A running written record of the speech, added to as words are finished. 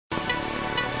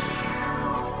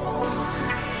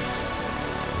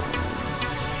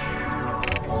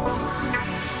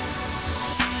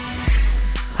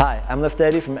I'm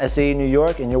Leftetti from SAE New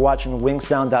York, and you're watching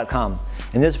WinkSound.com.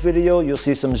 In this video, you'll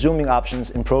see some zooming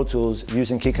options in Pro Tools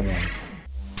using key commands.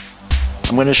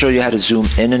 I'm going to show you how to zoom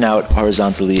in and out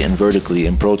horizontally and vertically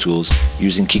in Pro Tools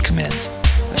using key commands.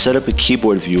 I've set up a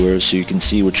keyboard viewer so you can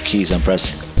see which keys I'm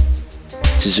pressing.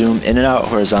 To zoom in and out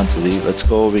horizontally, let's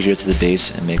go over here to the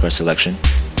base and make our selection.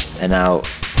 And now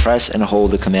press and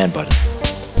hold the command button.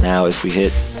 Now if we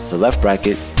hit the left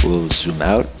bracket, we'll zoom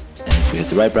out, and if we hit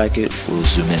the right bracket, we'll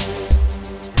zoom in.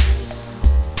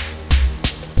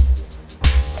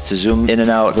 To zoom in and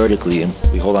out vertically,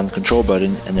 we hold on the control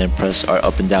button and then press our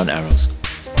up and down arrows.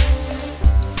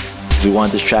 If we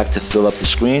want this track to fill up the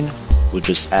screen, we'll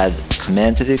just add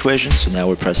command to the equation, so now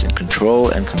we're pressing control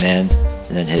and command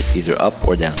and then hit either up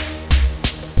or down.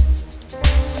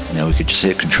 Now we could just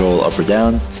hit control up or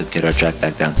down to get our track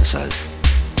back down to size.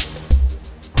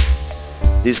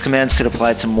 These commands could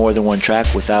apply to more than one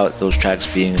track without those tracks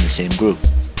being in the same group.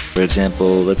 For example,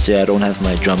 let's say I don't have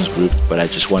my drums grouped, but I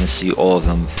just want to see all of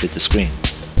them fit the screen.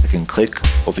 I can click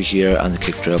over here on the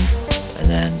kick drum, and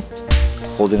then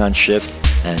holding on shift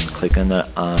and clicking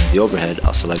on the overhead,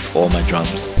 I'll select all my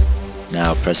drums.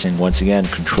 Now pressing once again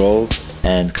control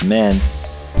and command,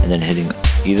 and then hitting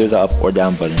either the up or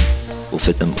down button will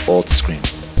fit them all to screen.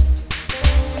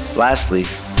 Lastly,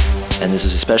 and this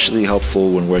is especially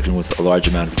helpful when working with a large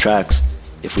amount of tracks,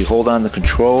 if we hold on the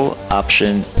control,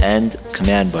 option, and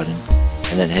command button,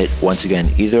 and then hit once again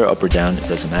either up or down, it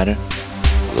doesn't matter,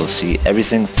 we'll see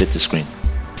everything fit the screen.